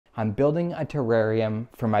I'm building a terrarium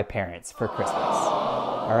for my parents for Christmas.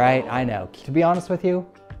 All right, I know. To be honest with you,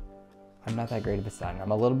 I'm not that great of a son.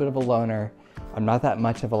 I'm a little bit of a loner. I'm not that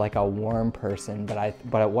much of a warm person,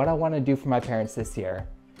 but what I want to do for my parents this year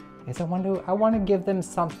is I want to give them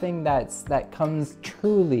something that comes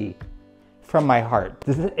truly from my heart.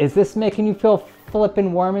 Is this making you feel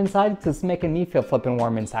flippin' warm inside? It's just making me feel flippin'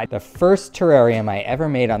 warm inside. The first terrarium I ever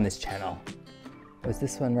made on this channel was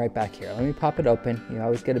this one right back here. Let me pop it open. You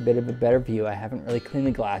always get a bit of a better view. I haven't really cleaned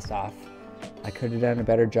the glass off. I could have done a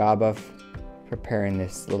better job of preparing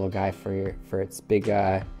this little guy for its big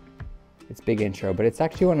intro, but it's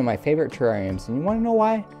actually one of my favorite terrariums. And you want to know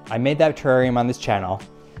why? I made that terrarium on this channel.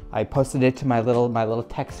 I posted it to my little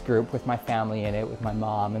text group with my family in it, with my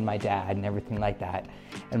mom and my dad and everything like that.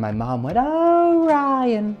 And my mom went, "Oh,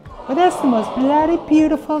 Ryan, well, that's the most bloody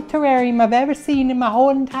beautiful terrarium I've ever seen in my whole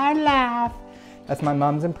entire life." That's my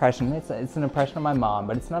mom's impression. It's an impression of my mom,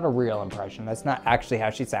 but it's not a real impression. That's not actually how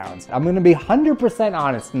she sounds. I'm gonna be 100%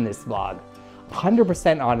 honest in this vlog.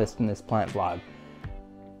 100% honest in this plant vlog.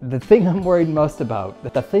 The thing I'm worried most about,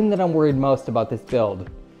 the thing that I'm worried most about this build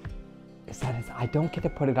is that I don't get to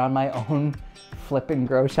put it on my own flippin'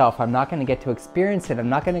 grow shelf. I'm not gonna get to experience it. I'm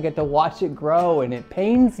not gonna get to watch it grow, and it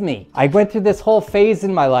pains me. I went through this whole phase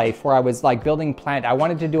in my life where I was building plant. I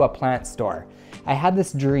wanted to do a plant store. I had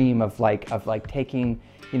this dream of taking,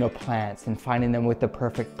 plants and finding them with the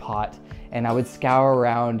perfect pot. And I would scour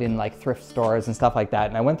around in thrift stores and stuff like that.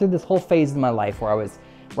 And I went through this whole phase in my life where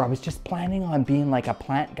I was just planning on being a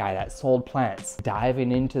plant guy that sold plants,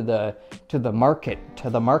 diving into the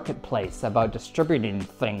marketplace about distributing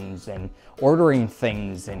things and ordering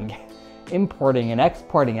things and importing and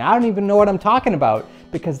exporting. I don't even know what I'm talking about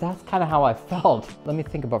because that's kind of how I felt. Let me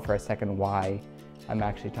think about for a second why I'm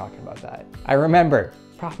actually talking about that. I remember,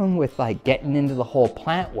 problem with getting into the whole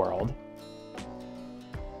plant world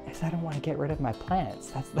is I don't want to get rid of my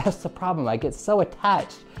plants. That's the problem. I get so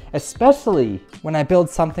attached, especially when I build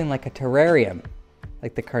something like a terrarium,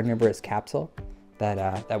 like the carnivorous capsule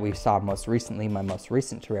that we saw most recently, my most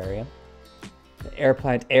recent terrarium. The air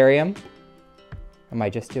plantarium. Am I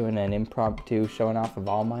just doing an impromptu showing off of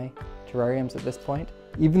all my terrariums at this point?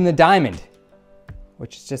 Even the diamond,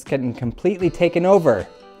 which is just getting completely taken over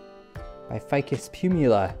by ficus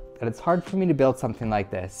pumila. That it's hard for me to build something like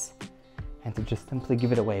this and to just simply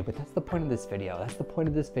give it away. But that's the point of this video. That's the point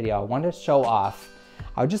of this video. I want to show off.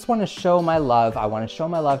 I just want to show my love. I want to show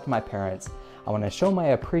my love to my parents. I want to show my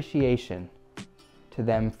appreciation to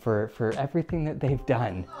them for everything that they've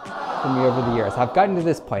done for me over the years. I've gotten to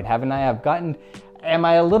this point, haven't I? Am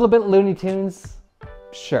I a little bit Looney Tunes?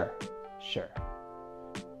 Sure.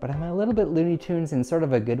 But am I a little bit Looney Tunes in sort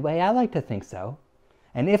of a good way? I like to think so.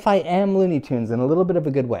 And if I am Looney Tunes in a little bit of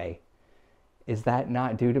a good way, is that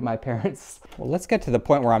not due to my parents? Well, let's get to the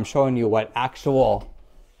point where I'm showing you what actual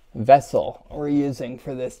vessel we're using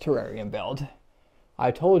for this terrarium build. I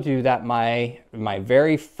told you that my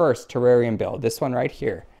very first terrarium build, this one right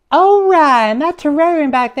here. Oh, Ryan, that terrarium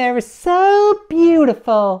back there is so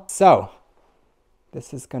beautiful. So,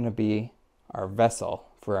 this is gonna be our vessel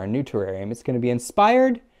for our new terrarium. It's gonna be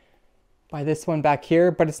inspired by this one back here,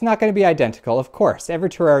 but it's not going to be identical, of course. Every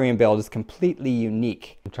terrarium build is completely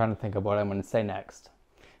unique. I'm trying to think of what I'm going to say next.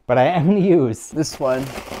 But I am going to use this one.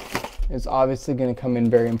 Is obviously going to come in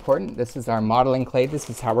very important. This is our modeling clay. This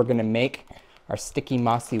is how we're going to make our sticky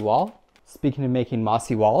mossy wall. Speaking of making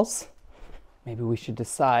mossy walls, maybe we should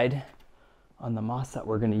decide on the moss that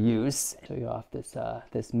we're going to use. Show you off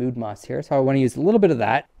this mood moss here. So I want to use a little bit of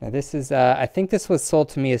that. Now this is, I think this was sold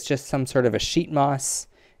to me as just some sort of a sheet moss.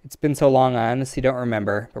 It's been so long, I honestly don't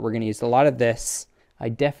remember, but we're going to use a lot of this. I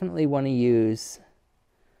definitely want to use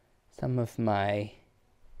some of my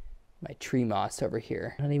tree moss over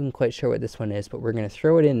here. I'm not even quite sure what this one is, but we're going to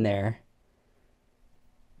throw it in there.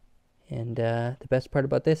 And the best part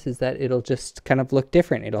about this is that it'll just kind of look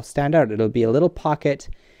different. It'll stand out. It'll be a little pocket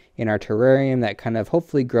in our terrarium that kind of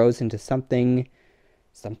hopefully grows into something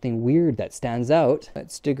weird that stands out.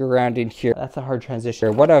 Let's dig around in here. That's a hard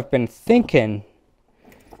transition. What I've been thinking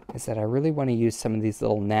is that I really want to use some of these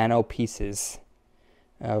little nano pieces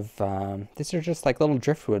of, these are just like little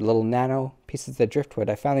driftwood, little nano pieces of driftwood.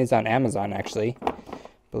 I found these on Amazon actually,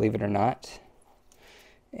 believe it or not.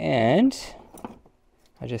 And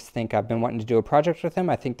I just think I've been wanting to do a project with them.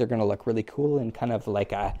 I think they're going to look really cool in kind of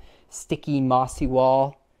like a sticky mossy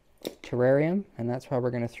wall terrarium. And that's why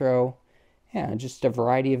we're going to throw, yeah, just a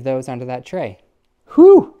variety of those onto that tray.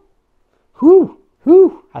 Whew!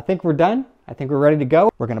 I think we're done. I think we're ready to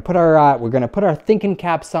go. We're gonna put our thinking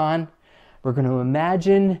caps on. We're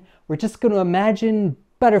just gonna imagine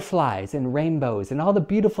butterflies and rainbows and all the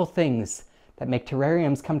beautiful things that make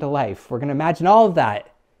terrariums come to life. We're gonna imagine all of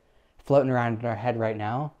that floating around in our head right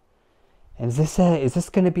now. And is this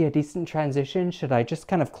gonna be a decent transition? Should I just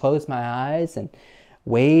kind of close my eyes and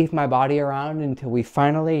wave my body around until we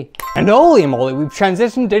finally, and holy moly, we've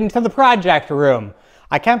transitioned into the project room.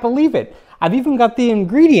 I can't believe it. I've even got the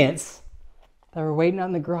ingredients that were waiting out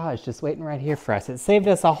in the garage, just waiting right here for us. It saved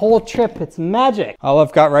us a whole trip. It's magic. All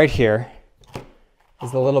I've got right here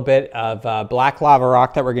is a little bit of black lava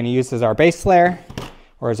rock that we're gonna use as our base layer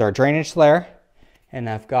or as our drainage layer. And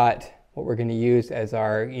I've got what we're gonna use as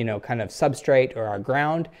our, kind of substrate or our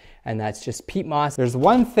ground, and that's just peat moss. There's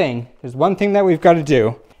one thing that we've got to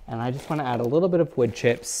do, and I just want to add a little bit of wood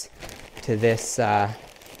chips to this, to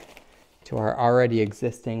our already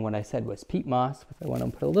existing, what I said was peat moss. I want to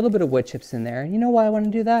put a little bit of wood chips in there. And you know why I want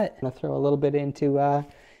to do that? I'm gonna throw a little bit into our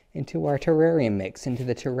terrarium mix, into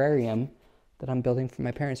the terrarium that I'm building for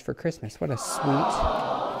my parents for Christmas. What a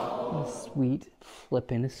sweet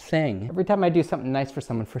flippin' thing. Every time I do something nice for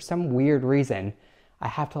someone, for some weird reason, I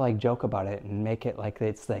have to like joke about it and make it like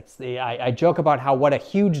it's like, I joke about what a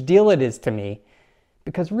huge deal it is to me.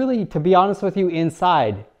 Because really, to be honest with you,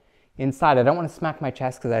 inside, I don't want to smack my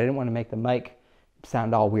chest because I didn't want to make the mic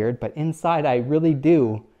sound all weird, but inside I really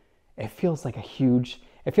do. It feels like a huge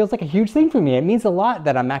thing for me. It means a lot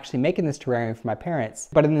that I'm actually making this terrarium for my parents,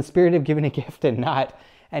 but in the spirit of giving a gift and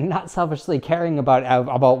not selfishly caring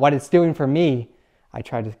about what it's doing for me, I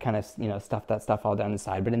try to kind of, stuff that stuff all down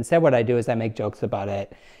inside. But instead what I do is I make jokes about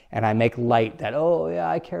it and I make light that, oh yeah,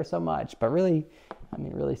 I care so much. But really,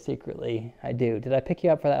 really secretly, I do. Did I pick you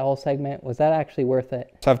up for that whole segment? Was that actually worth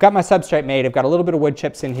it? So I've got my substrate made. I've got a little bit of wood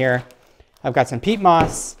chips in here. I've got some peat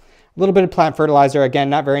moss, a little bit of plant fertilizer. Again,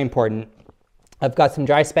 not very important. I've got some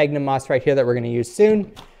dry sphagnum moss right here that we're gonna use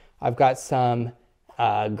soon. I've got some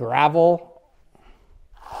gravel.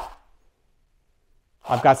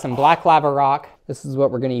 I've got some black lava rock. This is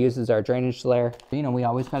what we're gonna use as our drainage layer. We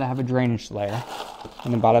always gotta have a drainage layer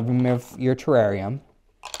in the bottom of your terrarium.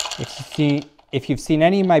 If you've seen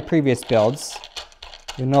any of my previous builds,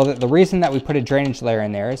 you'll know that the reason that we put a drainage layer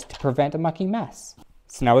in there is to prevent a mucky mess.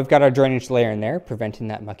 So now we've got our drainage layer in there, preventing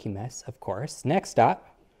that mucky mess, of course. Next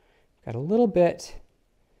up, got a little bit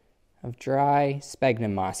of dry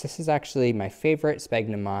sphagnum moss. This is actually my favorite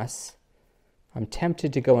sphagnum moss. I'm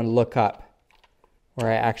tempted to go and look up where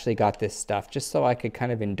I actually got this stuff, just so I could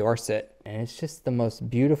kind of endorse it. And it's just the most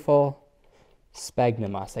beautiful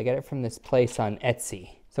sphagnum moss. I get it from this place on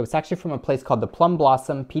Etsy. So it's actually from a place called the Plum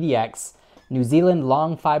Blossom PDX, New Zealand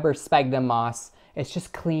long fiber sphagnum moss. It's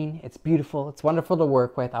just clean, it's beautiful, it's wonderful to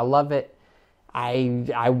work with. I love it.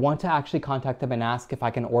 I want to actually contact them and ask if I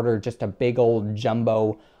can order just a big old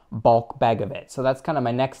jumbo bulk bag of it. So that's kind of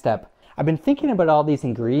my next step. I've been thinking about all these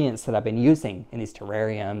ingredients that I've been using in these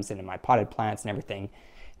terrariums and in my potted plants and everything.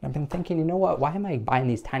 And I've been thinking, you know what, why am I buying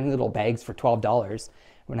these tiny little bags for $12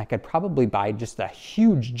 when I could probably buy just a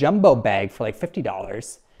huge jumbo bag for like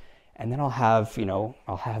 $50? And then I'll have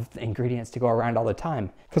the ingredients to go around all the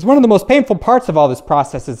time. Because one of the most painful parts of all this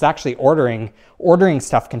process is actually ordering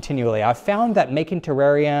stuff continually. I've found that making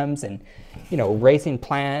terrariums and, raising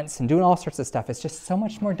plants and doing all sorts of stuff is just so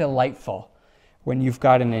much more delightful when you've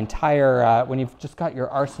got an entire, when you've just got your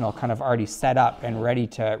arsenal kind of already set up and ready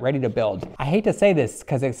to build. I hate to say this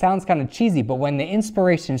because it sounds kind of cheesy, but when the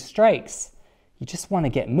inspiration strikes, you just want to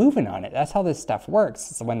get moving on it. That's how this stuff works.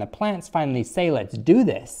 So when the plants finally say, let's do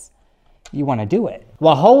this, you want to do it.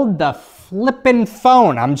 Well, hold the flippin'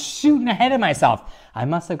 phone. I'm shooting ahead of myself. I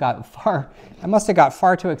must have got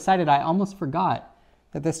far too excited. I almost forgot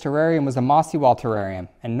that this terrarium was a mossy wall terrarium.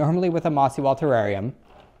 And normally with a mossy wall terrarium,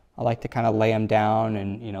 I like to kind of lay them down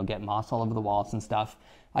and, get moss all over the walls and stuff.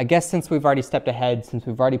 I guess since we've already stepped ahead, since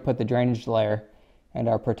we've already put the drainage layer and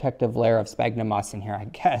our protective layer of sphagnum moss in here, I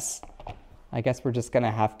guess we're just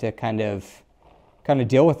gonna have to kind of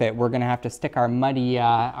deal with it. We're gonna have to stick our muddy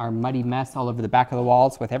mess all over the back of the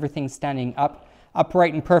walls with everything standing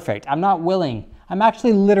upright and perfect. I'm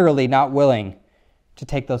actually literally not willing to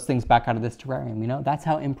take those things back out of this terrarium. That's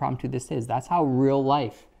how impromptu this is. That's how real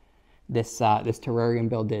life this terrarium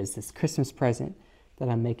build is, this Christmas present that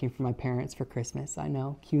I'm making for my parents for Christmas. I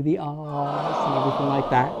know, cue the ahs and everything like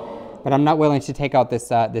that. But I'm not willing to take out this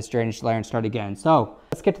drainage layer and start again. So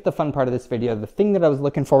let's get to the fun part of this video, the thing that I was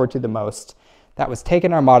looking forward to the most. That was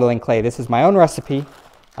taking our modeling clay. This is my own recipe.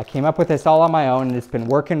 I came up with this all on my own, and it's been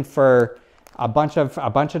working for a bunch of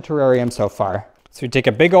terrariums so far. So we take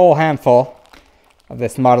a big old handful of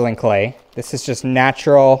this modeling clay. This is just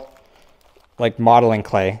natural, like modeling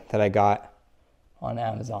clay that I got on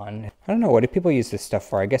Amazon. I don't know, what do people use this stuff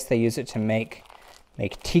for? I guess they use it to make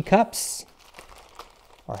teacups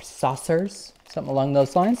or saucers. something along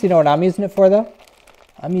those lines. You know what I'm using it for though?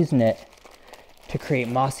 I'm using it to create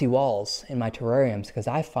mossy walls in my terrariums because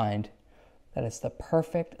I find that it's the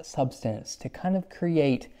perfect substance to kind of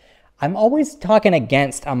create. I'm always talking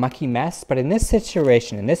against a mucky mess, but in this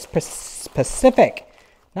situation, in this specific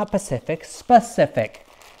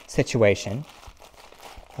situation,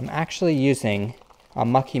 I'm actually using a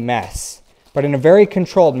mucky mess, but in a very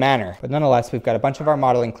controlled manner. But nonetheless, we've got a bunch of our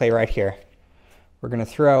modeling clay right here. We're gonna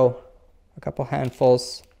throw a couple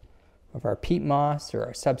handfuls of our peat moss or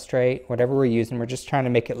our substrate, whatever we're using. We're just trying to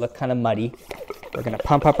make it look kind of muddy. We're gonna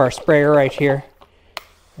pump up our sprayer right here.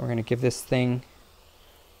 We're gonna give this thing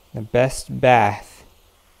the best bath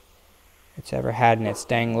it's ever had in its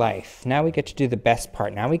dang life. Now we get to do the best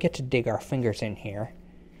part. Now we get to dig our fingers in here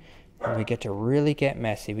and we get to really get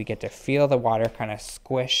messy. We get to feel the water kind of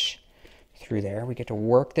squish through there. We get to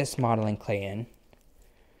work this modeling clay in.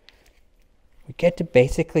 We get to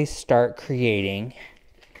basically start creating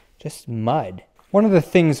just mud. One of the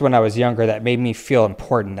things when I was younger that made me feel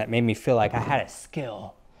important, that made me feel like I had a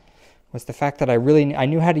skill, was the fact that I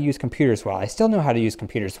knew how to use computers well. I still know how to use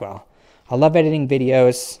computers well. I love editing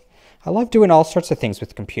videos. I love doing all sorts of things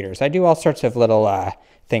with computers. I do all sorts of little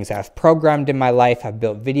things. I've programmed in my life. I've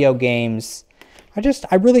built video games.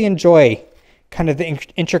 I really enjoy kind of the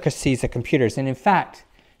intricacies of computers. And in fact,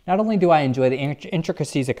 not only do I enjoy the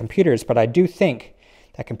intricacies of computers, but I do think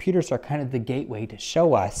that computers are kind of the gateway to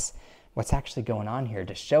show us what's actually going on here,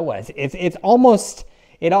 to show us. It's almost,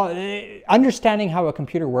 understanding how a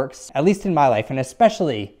computer works, at least in my life, and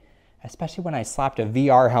especially when I slapped a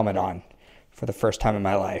VR helmet on for the first time in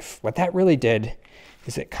my life. What that really did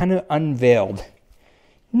is it kind of unveiled,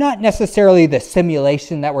 not necessarily the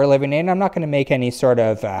simulation that we're living in. I'm not going to make any sort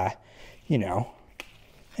of,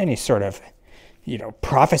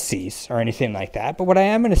 prophecies or anything like that. But what I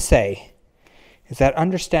am going to say is that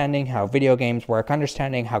understanding how video games work,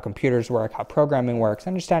 understanding how computers work, how programming works,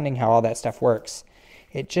 understanding how all that stuff works,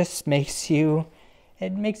 it just makes you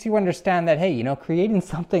understand that, hey, creating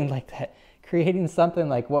something like that, creating something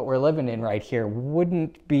like what we're living in right here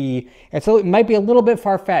wouldn't be, and so it might be a little bit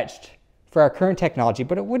far-fetched for our current technology,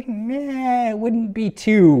 but it wouldn't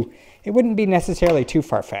be necessarily too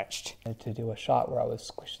far-fetched. To do a shot where I was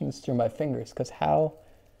squishing this through my fingers, because how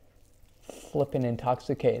flippin'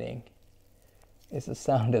 intoxicating is the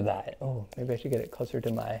sound of that. Oh, maybe I should get it closer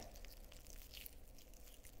to my...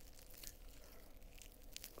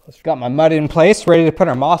 Got my mud in place, ready to put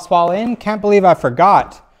our moss wall in. Can't believe I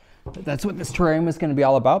forgot that that's what this terrarium was going to be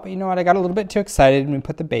all about. But you know what? I got a little bit too excited and we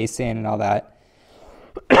put the base in and all that.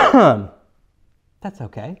 That's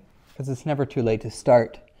okay, because it's never too late to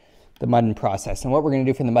start the mudding process. And what we're going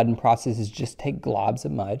to do for the mudding process is just take globs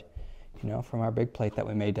of mud, from our big plate that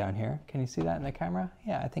we made down here. Can you see that in the camera?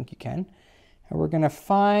 Yeah, I think you can. And we're going to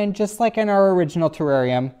find, just like in our original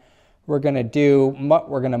terrarium, we're going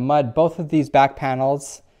to mud both of these back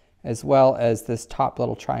panels as well as this top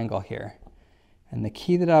little triangle here. And the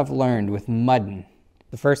key that I've learned with mudding,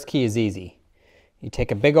 the first key is easy. You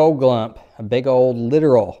take a big old glump, a big old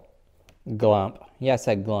literal glump. Yes, I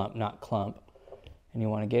said glump, not clump. And you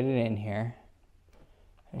want to get it in here.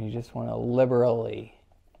 And you just want to liberally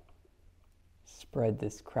spread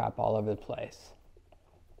this crap all over the place.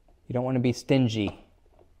 You don't want to be stingy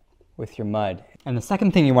with your mud. And the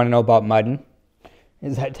second thing you want to know about mudding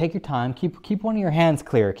is that take your time, keep one of your hands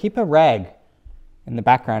clear, keep a rag in the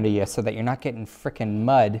background of you so that you're not getting frickin'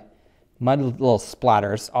 mud little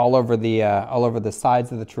splatters all over the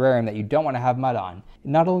sides of the terrarium that you don't want to have mud on.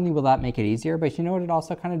 Not only will that make it easier, but you know what it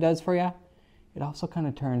also kind of does for you? It also kind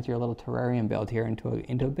of turns your little terrarium build here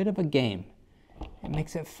into a bit of a game. It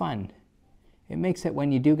makes it fun. It makes it,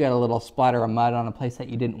 when you do get a little splatter of mud on a place that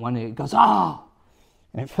you didn't want to, it goes, oh!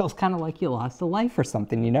 And it feels kind of like you lost a life or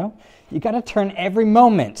something, You got to turn every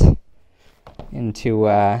moment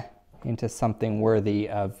into something worthy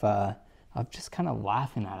of just kind of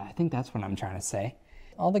laughing at it. I think that's what I'm trying to say.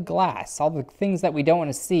 All the glass, all the things that we don't want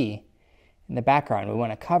to see in the background, we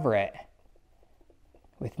want to cover it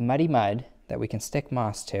with muddy mud that we can stick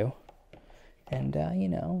moss to. And,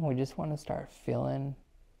 we just want to start feeling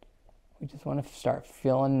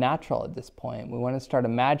natural at this point. We want to start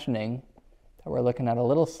imagining that we're looking at a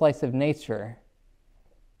little slice of nature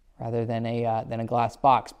rather than a glass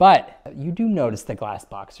box. But you do notice the glass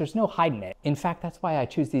box. There's no hiding it. In fact, that's why I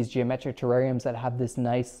choose these geometric terrariums that have this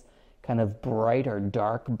nice kind of bright or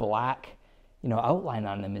dark black, outline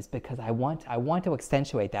on them, is because I want to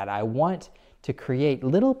accentuate that. I want to create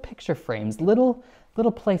little picture frames, little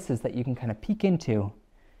places that you can kind of peek into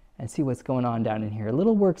and see what's going on down in here.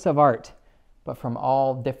 Little works of art, but from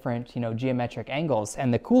all different, geometric angles.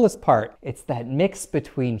 And the coolest part, it's that mix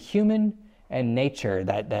between human and nature,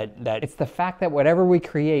 that it's the fact that whatever we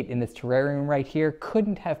create in this terrarium right here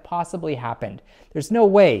couldn't have possibly happened. There's no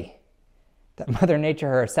way that Mother Nature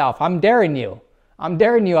herself, I'm daring you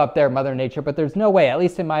up there, Mother Nature, but there's no way, at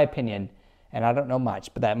least in my opinion, and I don't know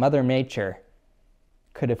much, but that Mother Nature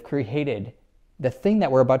could have created the thing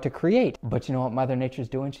that we're about to create. But you know what Mother Nature's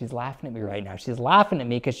doing? She's laughing at me right now. She's laughing at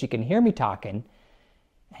me because she can hear me talking,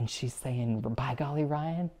 and she's saying, by golly,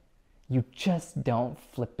 Ryan, you just don't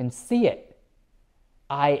flip and see it.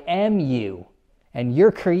 I am you, and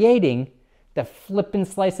you're creating the flippin'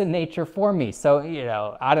 slice of nature for me. So, you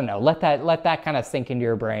know, I don't know, let that kind of sink into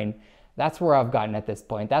your brain. That's where I've gotten at this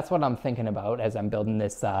point. That's what I'm thinking about as I'm building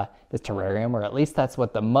this this terrarium, or at least that's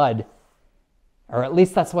what the mudding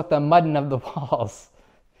of the walls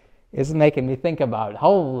is making me think about.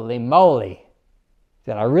 Holy moly.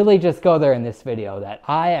 Did I really just go there in this video, that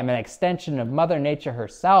I am an extension of Mother Nature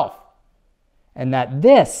herself, and that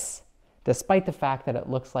this, despite the fact that it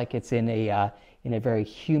looks like it's in a very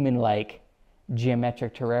human-like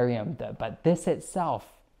geometric terrarium, but this itself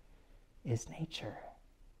is nature.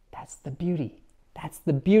 That's the beauty. That's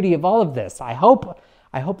the beauty of all of this. I hope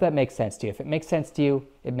that makes sense to you. If it makes sense to you,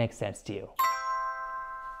 it makes sense to you.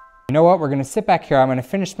 You know what? We're going to sit back here. I'm going to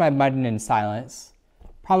finish my mudding in silence.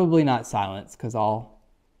 Probably not silence, because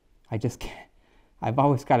I just can't. I've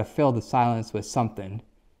always got to fill the silence with something.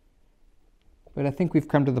 But I think we've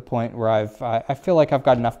come to the point where I feel like I've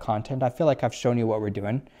got enough content. I feel like I've shown you what we're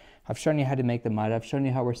doing. I've shown you how to make the mud. I've shown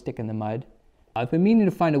you how we're sticking the mud. I've been meaning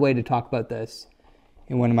to find a way to talk about this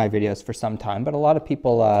in one of my videos for some time, but a lot of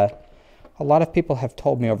people have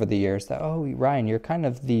told me over the years that, oh, Ryan, you're kind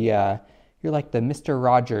of the, you're like the Mr.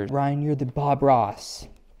 Rogers. Ryan, you're the Bob Ross.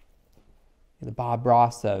 You're the Bob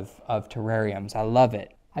Ross of terrariums. I love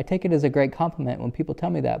it. I take it as a great compliment when people tell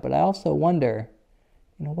me that, but I also wonder,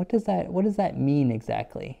 you know, what does that mean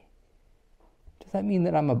exactly? Does that mean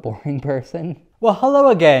that I'm a boring person? Well, hello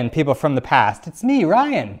again, people from the past. It's me,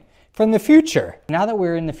 Ryan, from the future. Now that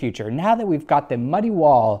we're in the future, now that we've got the muddy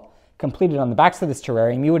wall completed on the backs of this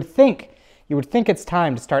terrarium, you would think it's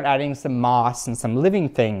time to start adding some moss and some living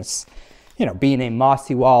things, you know, being a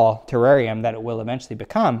mossy wall terrarium that it will eventually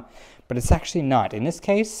become, but it's actually not. In this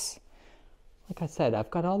case, like I said, I've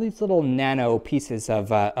got all these little nano pieces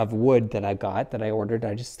of wood that I ordered.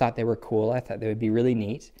 I just thought they were cool. I thought they would be really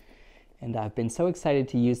neat. And I've been so excited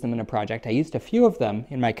to use them in a project. I used a few of them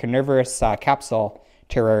in my carnivorous capsule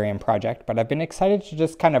terrarium project, but I've been excited to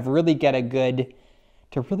just kind of really get a good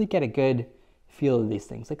feel of these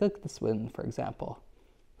things. Like, look at this one, for example.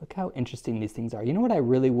 Look how interesting these things are. You know what I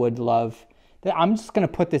really would love? I'm just going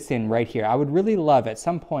to put this in right here. I would really love at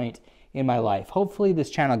some point in my life, hopefully this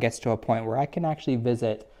channel gets to a point where I can actually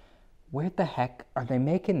visit, where the heck are they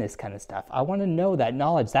making this kind of stuff? I want to know that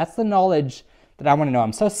knowledge. That's the knowledge that I want to know.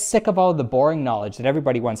 I'm so sick of all the boring knowledge that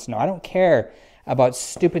everybody wants to know. I don't care about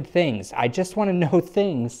stupid things. I just want to know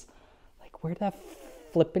things like, where the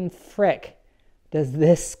flippin' frick does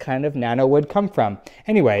this kind of nano wood come from?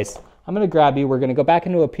 Anyways, I'm going to grab you. We're going to go back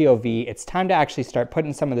into a POV. It's time to actually start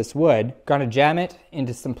putting some of this wood. Going to jam it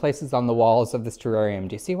into some places on the walls of this terrarium.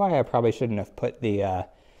 Do you see why I probably shouldn't have put the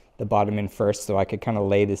bottom in first, so I could kind of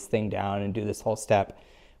lay this thing down and do this whole step?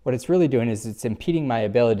 What it's really doing is it's impeding my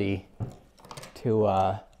ability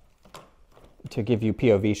to give you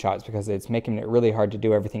POV shots, because it's making it really hard to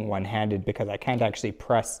do everything one-handed, because I can't actually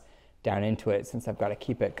press down into it since I've got to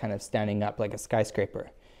keep it kind of standing up like a skyscraper.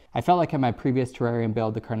 I felt like in my previous terrarium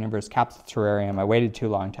build, the carnivorous capsule terrarium, I waited too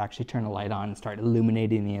long to actually turn a light on and start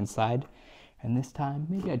illuminating the inside. And this time,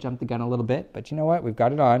 maybe I jumped the gun a little bit, but you know what? We've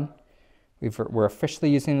got it on. We're officially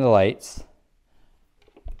using the lights.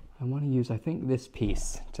 I want to use, I think, this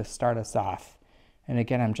piece to start us off. And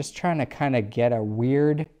again, I'm just trying to kind of get a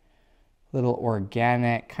weird little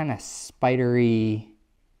organic, kind of spidery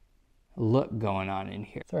look going on in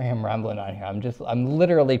here. Sorry, I'm rambling on here. I'm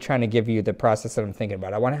literally trying to give you the process that I'm thinking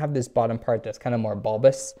about. I want to have this bottom part that's kind of more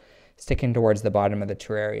bulbous, sticking towards the bottom of the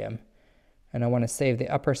terrarium. And I want to save the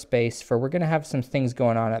upper space for, we're going to have some things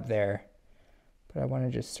going on up there, but I want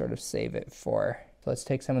to just sort of save it for. So let's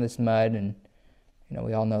take some of this mud, and you know,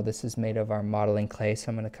 we all know this is made of our modeling clay, so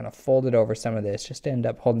I'm going to kind of fold it over some of this just to end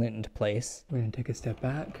up holding it into place. We're going to take a step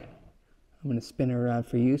back. I'm going to spin it around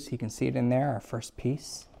for you so you can see it in there, our first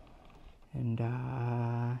piece. And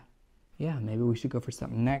yeah, maybe we should go for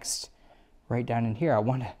something next right down in here. I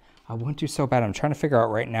want to so bad. I'm trying to figure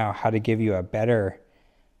out right now how to give you a better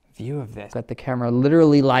view of this. Got the camera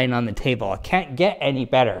literally lying on the table. I can't get any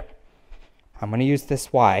better. I'm going to use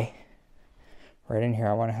this Y right in here.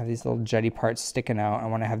 I want to have these little jutty parts sticking out. I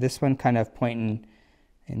want to have this one kind of pointing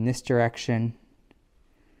in this direction.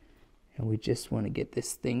 And we just want to get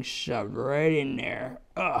this thing shoved right in there.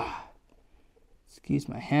 Ugh. Excuse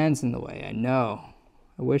my hands in the way, I know.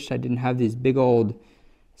 I wish I didn't have these big old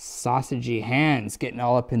sausagey hands getting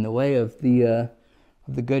all up in the way of the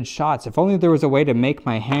good shots. If only there was a way to make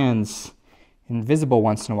my hands invisible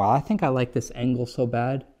once in a while. I think I like this angle so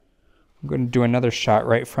bad. I'm going to do another shot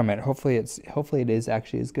right from it. Hopefully it is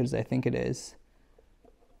actually as good as I think it is.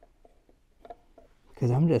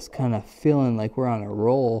 Because I'm just kind of feeling like we're on a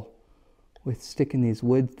roll with sticking these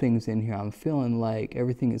wood things in here. I'm feeling like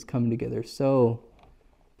everything is coming together so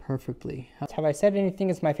perfectly. Have I said anything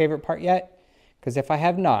is my favorite part yet? Because if I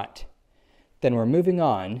have not, then we're moving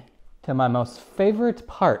on to my most favorite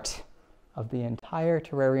part of the entire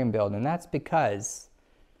terrarium build. And that's because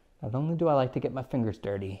not only do I like to get my fingers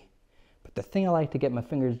dirty, but the thing I like to get my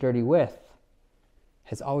fingers dirty with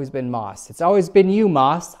has always been moss. It's always been you,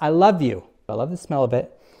 moss. I love you. I love the smell of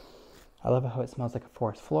it. I love how it smells like a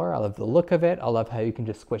forest floor. I love the look of it. I love how you can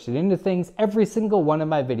just squish it into things. Every single one of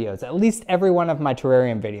my videos, at least every one of my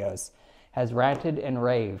terrarium videos, has ranted and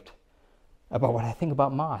raved about what I think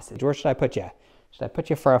about moss. Where should I put you? Should I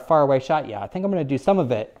put you for a faraway shot? Yeah, I think I'm going to do some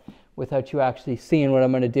of it without you actually seeing what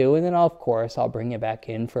I'm going to do. And then, of course, I'll bring you back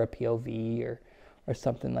in for a POV or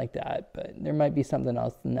something like that. But there might be something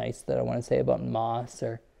else nice that I want to say about moss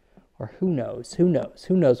or who knows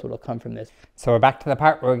what'll come from this. So we're back to the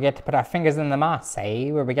part where we get to put our fingers in the moss, eh?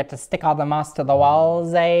 Where we get to stick all the moss to the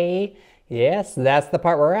walls, eh? Yes, that's the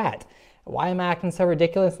part we're at. Why am I acting so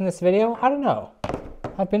ridiculous in this video? I don't know.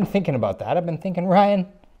 I've been thinking about that. I've been thinking, Ryan,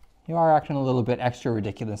 you are acting a little bit extra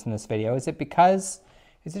ridiculous in this video. Is it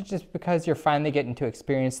just because you're finally getting to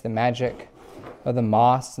experience the magic of the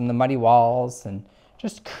moss and the muddy walls and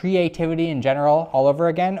just creativity in general all over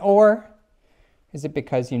again? Or is it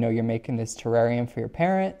because, you know, you're making this terrarium for your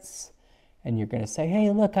parents and you're going to say,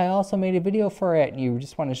 hey, look, I also made a video for it, and you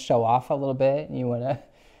just want to show off a little bit, and you want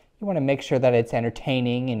to make sure that it's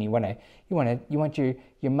entertaining, and you want your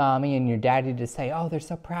mommy and your daddy to say, oh, they're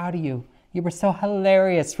so proud of you. You were so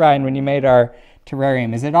hilarious, Ryan, when you made our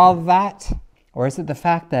terrarium. Is it all that? Or is it the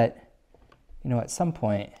fact that, you know, at some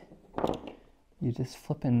point you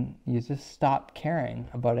just stop caring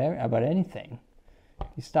about anything.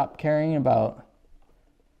 You stop caring about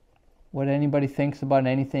what anybody thinks about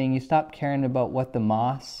anything. You stop caring about what the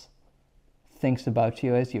moss thinks about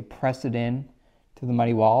you as you press it in to the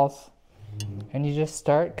muddy walls. And you just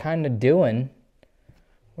start kind of doing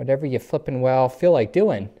whatever you flippin' well feel like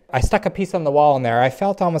doing. I stuck a piece on the wall in there. I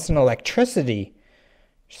felt almost an electricity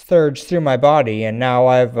surge through my body, and now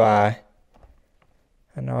I've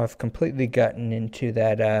completely gotten into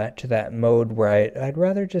that mode where I'd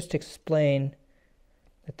rather just explain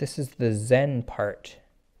that this is the Zen part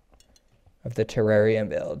of the terrarium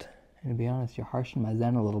build. And to be honest, you're harshing my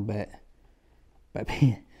Zen a little bit by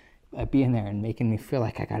being there and making me feel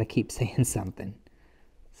like I gotta keep saying something.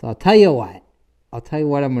 So I'll tell you what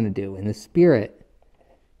I'm gonna do in the spirit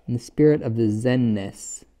of the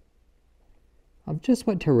Zenness of just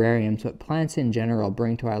what terrariums, what plants in general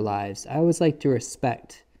bring to our lives. I always like to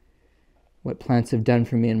respect what plants have done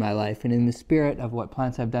for me in my life, and in the spirit of what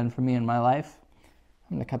plants have done for me in my life,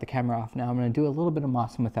 I'm going to cut the camera off now. I'm going to do a little bit of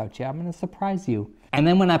mossing without you. I'm going to surprise you. And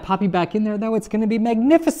then when I pop you back in there, though, it's going to be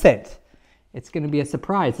magnificent. It's going to be a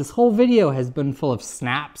surprise. This whole video has been full of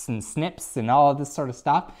snaps and snips and all of this sort of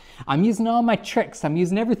stuff. I'm using all my tricks. I'm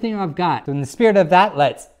using everything I've got. So in the spirit of that,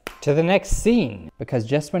 let's to the next scene. Because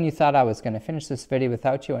just when you thought I was going to finish this video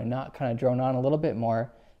without you and not kind of drone on a little bit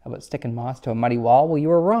more about sticking moss to a muddy wall, well, you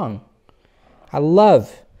were wrong. I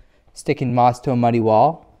love sticking moss to a muddy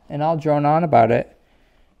wall, and I'll drone on about it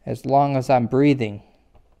as long as I'm breathing.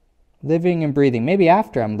 Living and breathing. Maybe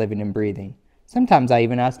after I'm living and breathing. Sometimes I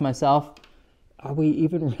even ask myself, are we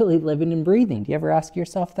even really living and breathing? Do you ever ask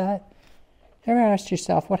yourself that? Ever ask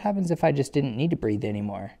yourself, what happens if I just didn't need to breathe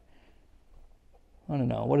anymore? I don't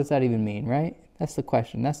know. What does that even mean, right? That's the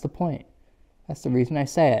question. That's the point. That's the reason I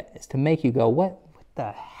say it, is to make you go, what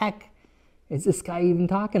the heck is this guy even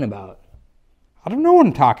talking about? I don't know what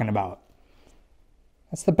I'm talking about.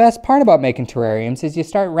 That's the best part about making terrariums, is you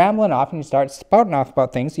start rambling off and you start spouting off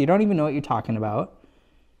about things you don't even know what you're talking about.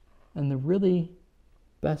 And the really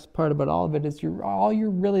best part about all of it is all you're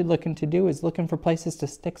really looking to do is looking for places to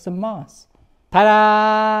stick some moss. Ta-da!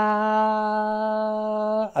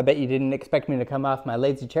 I bet you didn't expect me to come off my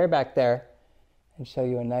lazy chair back there and show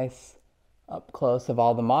you a nice up close of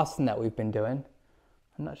all the mossing that we've been doing.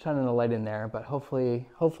 I'm not shining the light in there, but hopefully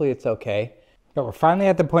it's okay. But we're finally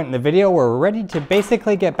at the point in the video where we're ready to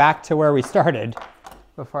basically get back to where we started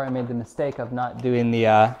before I made the mistake of not doing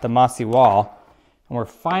the mossy wall. And we're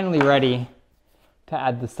finally ready to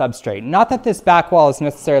add the substrate. Not that this back wall is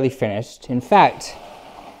necessarily finished. In fact,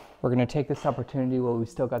 we're going to take this opportunity while we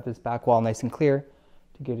still got this back wall nice and clear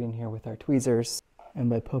to get in here with our tweezers. And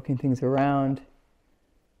by poking things around,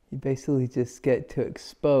 you basically just get to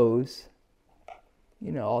expose,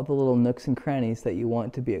 you know, all the little nooks and crannies that you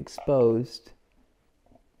want to be exposed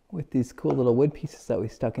with these cool little wood pieces that we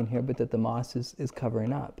stuck in here, but that the moss is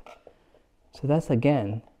covering up. So that's,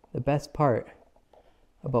 again, the best part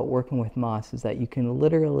about working with moss is that you can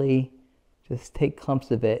literally just take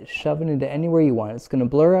clumps of it, shove it into anywhere you want. It's going to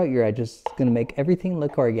blur out your edges. It's going to make everything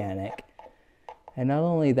look organic. And not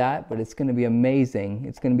only that, but it's going to be amazing.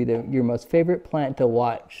 It's going to be your most favorite plant to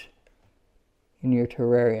watch in your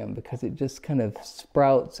terrarium because it just kind of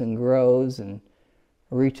sprouts and grows and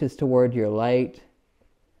reaches toward your light.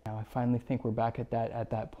 Now I finally think we're back at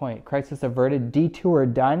that point. Crisis averted, detour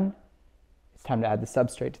done. It's time to add the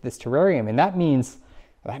substrate to this terrarium, and that means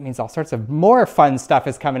all sorts of more fun stuff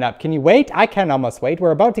is coming up. Can you wait? I can almost wait.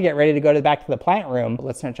 We're about to get ready to go back to the plant room. But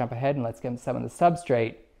let's not jump ahead and let's get some of the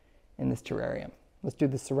substrate in this terrarium. Let's do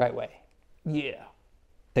this the right way. Yeah.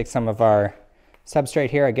 Take some of our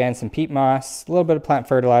substrate here, again, some peat moss, a little bit of plant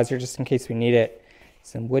fertilizer just in case we need it,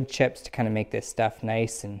 some wood chips to kind of make this stuff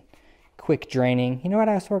nice and quick draining. You know what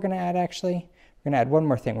else we're going to add actually? We're going to add one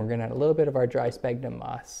more thing. We're going to add a little bit of our dry sphagnum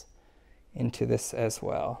moss into this as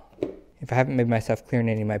well. If I haven't made myself clear in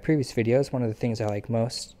any of my previous videos, one of the things I like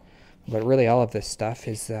most, but really all of this stuff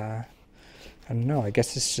is, I don't know, I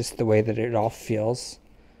guess it's just the way that it all feels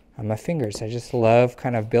on my fingers. I just love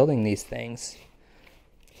kind of building these things.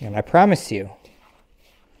 And I promise you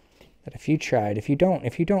that if you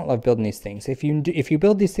don't love building these things, if you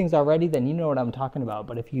build these things already, then you know what I'm talking about.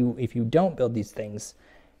 But if you don't build these things,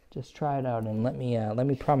 just try it out and let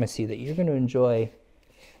me promise you that you're going to enjoy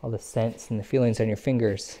all the scents and the feelings on your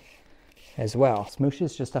fingers as well. Smoosh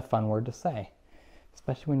is just a fun word to say,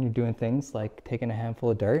 especially when you're doing things like taking a handful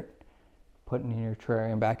of dirt, putting in your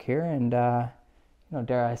terrarium back here, and you know,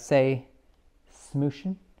 dare I say,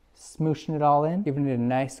 smooshing it all in, giving it a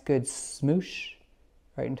nice good smoosh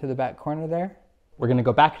right into the back corner there. We're going to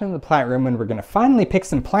go back into the plant room and we're going to finally pick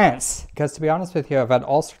some plants, because to be honest with you, I've had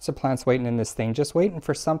all sorts of plants waiting in this thing, just waiting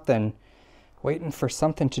for something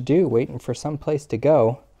to do, waiting for some place to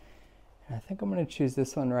go. And I think I'm going to choose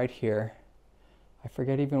this one right here. I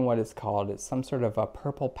forget even what it's called. It's some sort of a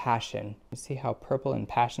purple passion. You see how purple and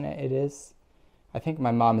passionate it is? I think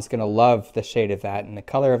my mom is going to love the shade of that and the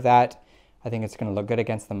color of that. I think it's going to look good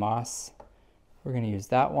against the moss. We're going to use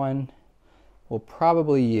that one. We'll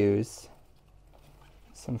probably use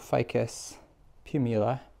some ficus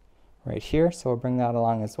pumila right here, so we'll bring that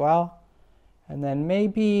along as well. And then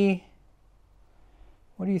maybe,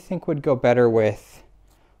 what do you think would go better with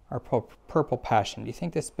our purple passion? Do you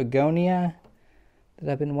think this begonia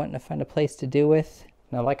that I've been wanting to find a place to do with?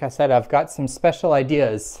 Now, like I said, I've got some special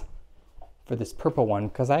ideas for this purple one,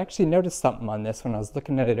 because I actually noticed something on this when I was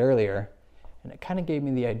looking at it earlier, and it kind of gave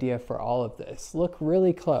me the idea for all of this. Look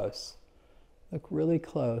really close. Look really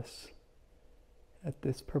close at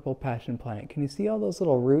this purple passion plant. Can you see all those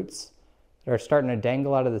little roots that are starting to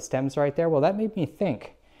dangle out of the stems right there? Well, that made me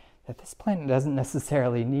think that this plant doesn't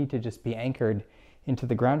necessarily need to just be anchored into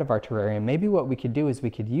the ground of our terrarium. Maybe what we could do is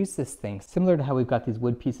we could use this thing, similar to how we've got these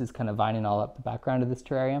wood pieces kind of vining all up the background of this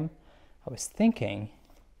terrarium. I was thinking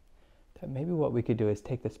that maybe what we could do is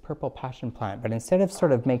take this purple passion plant, but instead of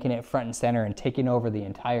sort of making it front and center and taking over the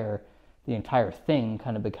entire thing,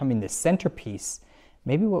 kind of becoming the centerpiece,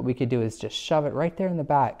 maybe what we could do is just shove it right there in the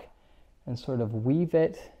back and sort of weave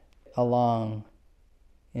it along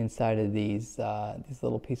inside of these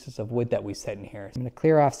little pieces of wood that we set in here. I'm going to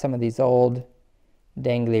clear off some of these old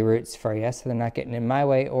dangly roots for you so they're not getting in my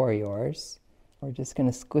way or yours. We're just going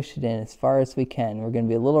to squish it in as far as we can. We're going to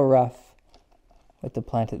be a little rough with the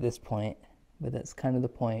plant at this point, but that's kind of the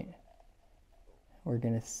point. We're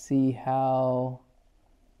going to see how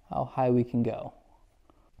high we can go.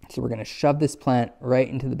 So we're going to shove this plant right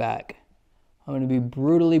into the back. I'm going to be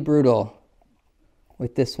brutally brutal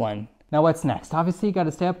with this one. Now what's next? Obviously you got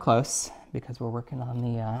to stay up close because we're working on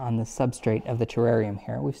the substrate of the terrarium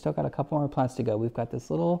here. We've still got a couple more plants to go. We've got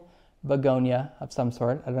this little begonia of some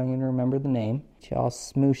sort. I don't even remember the name. It's all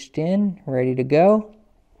smooshed in, ready to go.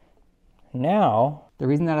 Now, the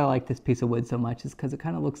reason that I like this piece of wood so much is because it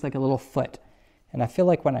kind of looks like a little foot. And I feel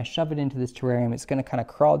like when I shove it into this terrarium, it's going to kind of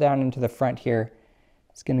crawl down into the front here.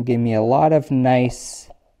 It's going to give me a lot of nice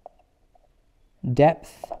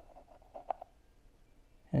depth.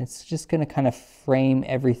 And it's just going to kind of frame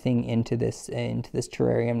everything into this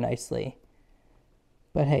terrarium nicely.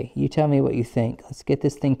 But hey, you tell me what you think. Let's get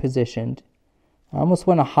this thing positioned. I almost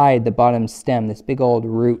want to hide the bottom stem, this big old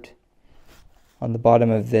root on the bottom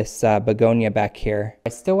of this begonia back here. I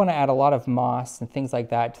still want to add a lot of moss and things like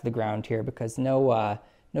that to the ground here because no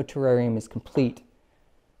terrarium is complete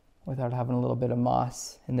without having a little bit of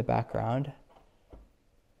moss in the background.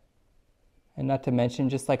 And not to mention,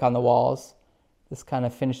 just like on the walls, this kind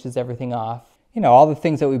of finishes everything off. You know, all the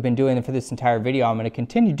things that we've been doing for this entire video, I'm going to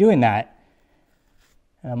continue doing that.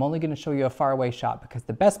 And I'm only going to show you a faraway shot because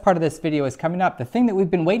the best part of this video is coming up. The thing that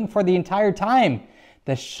we've been waiting for the entire time.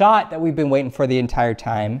 The shot that we've been waiting for the entire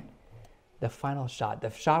time. The final shot.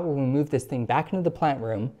 The shot where we move this thing back into the plant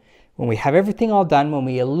room. When we have everything all done, when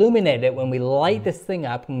we illuminate it, when we light this thing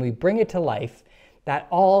up, when we bring it to life, that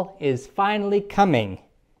all is finally coming.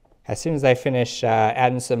 As soon as I finish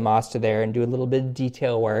adding some moss to there and do a little bit of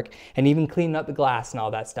detail work and even cleaning up the glass and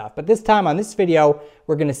all that stuff. But this time on this video,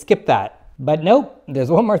 we're going to skip that. But nope, there's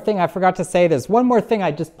one more thing I forgot to say. There's one more thing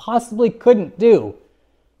I just possibly couldn't do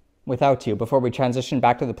without you before we transition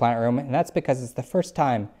back to the plant room. And that's because it's the first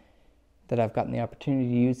time that I've gotten the opportunity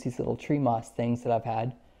to use these little tree moss things that I've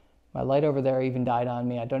had. My light over there even died on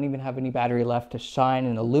me. I don't even have any battery left to shine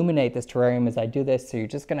and illuminate this terrarium as I do this. So you're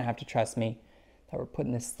just going to have to trust me that we're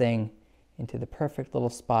putting this thing into the perfect little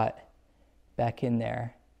spot back in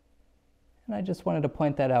there. And I just wanted to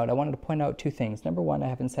point that out. I wanted to point out two things. Number one, I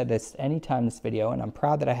haven't said this any time in this video, and I'm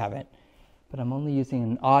proud that I haven't, but I'm only using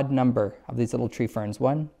an odd number of these little tree ferns.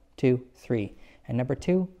 1, 2, 3. And number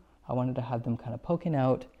two, I wanted to have them kind of poking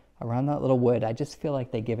out around that little wood. I just feel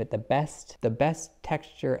like they give it the best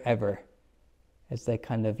texture ever as they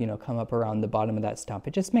kind of, you know, come up around the bottom of that stump.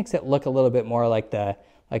 It just makes it look a little bit more like the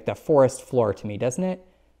forest floor to me, doesn't it?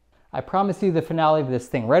 I promise you the finale of this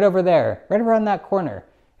thing right over there, right around that corner.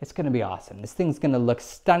 It's going to be awesome. This thing's going to look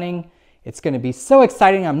stunning. It's going to be so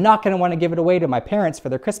exciting. I'm not going to want to give it away to my parents for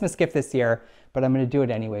their Christmas gift this year, but I'm going to do it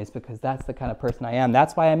anyways because that's the kind of person I am.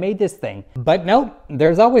 That's why I made this thing. But nope,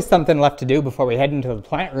 there's always something left to do before we head into the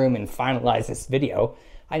plant room and finalize this video.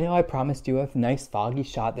 I know I promised you a nice foggy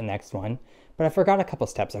shot the next one, but I forgot a couple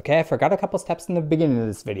steps, okay? I forgot a couple steps in the beginning of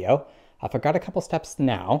this video. I forgot a couple steps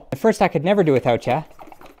now. At first, I could never do without you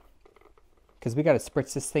because we got to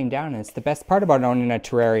spritz this thing down, and it's the best part about owning a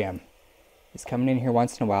terrarium. It's coming in here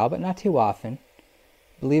once in a while, but not too often.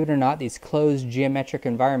 Believe it or not, these closed geometric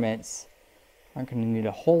environments aren't going to need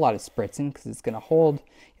a whole lot of spritzing because it's going to hold,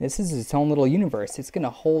 this is its own little universe. It's going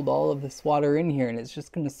to hold all of this water in here, and it's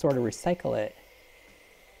just going to sort of recycle it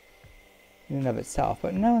in and of itself.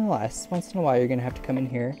 But nonetheless, once in a while, you're going to have to come in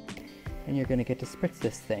here and you're going to get to spritz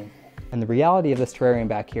this thing. And the reality of this terrarium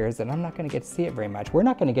back here is that I'm not going to get to see it very much. We're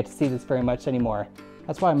not going to get to see this very much anymore.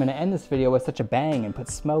 That's why I'm going to end this video with such a bang and put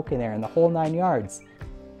smoke in there and the whole 9 yards.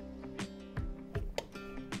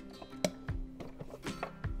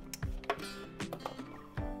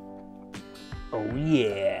 Oh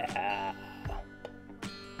yeah.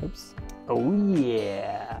 Oops. Oh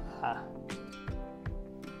yeah.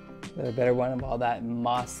 Is a better one of all that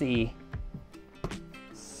mossy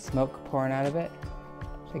smoke pouring out of it?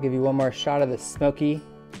 I'll give you one more shot of the smokiness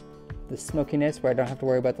where I don't have to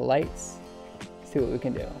worry about the lights. See what we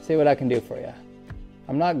can do. See what I can do for you.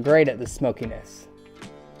 I'm not great at the smokiness,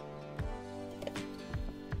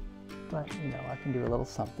 but you know, I can do a little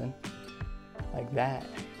something like that.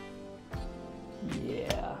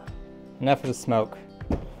 Yeah. Enough of the smoke.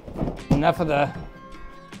 Enough of the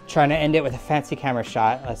trying to end it with a fancy camera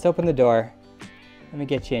shot. Let's open the door. Let me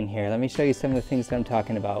get you in here. Let me show you some of the things that I'm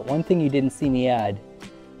talking about. One thing you didn't see me add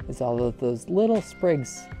is all of those little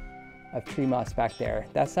sprigs of tree moss back there.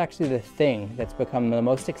 That's actually the thing that's become the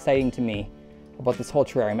most exciting to me about this whole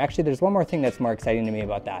terrarium. Actually, there's one more thing that's more exciting to me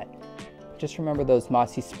about that. Just remember those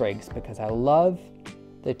mossy sprigs because I love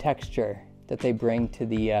the texture that they bring to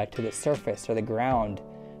the surface or the ground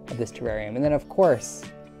of this terrarium. And then of course,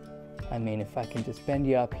 I mean, if I can just bend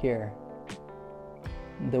you up here,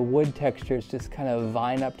 the wood textures just kind of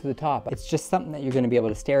vine up to the top. It's just something that you're going to be able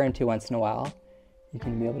to stare into once in a while. You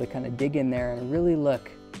can be able to kind of dig in there and really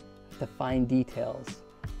look at the fine details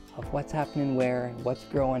of what's happening where, what's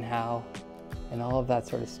growing how, and all of that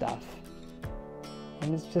sort of stuff.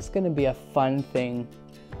 And it's just going to be a fun thing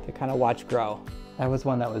to kind of watch grow. That was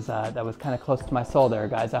one that was kind of close to my soul there,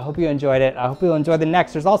 guys. I hope you enjoyed it. I hope you'll enjoy the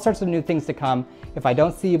next. There's all sorts of new things to come. If I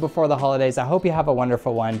don't see you before the holidays, I hope you have a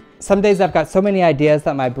wonderful one. Some days I've got so many ideas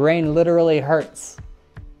that my brain literally hurts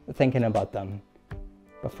thinking about them.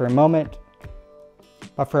 But for a moment,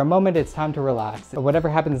 it's time to relax. But whatever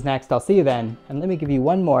happens next, I'll see you then. And let me give you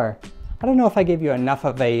one more. I don't know if I gave you enough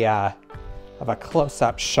of a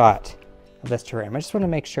close-up shot of this terrarium. I just want to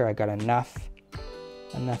make sure I got enough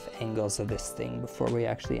angles of this thing before we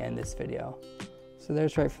actually end this video. So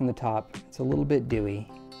there's right from the top. It's a little bit dewy.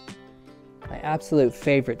 My absolute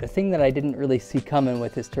favorite, the thing that I didn't really see coming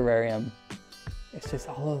with this terrarium, it's just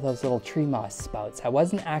all of those little tree moss spouts. I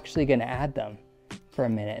wasn't actually gonna add them for a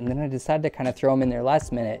minute, and then I decided to kind of throw them in there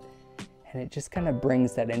last minute, and it just kind of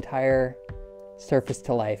brings that entire surface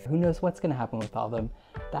to life. Who knows what's gonna happen with all of them?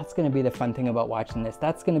 That's gonna be the fun thing about watching this.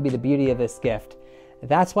 That's gonna be the beauty of this gift.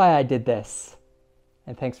 That's why I did this.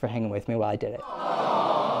 And thanks for hanging with me while I did it.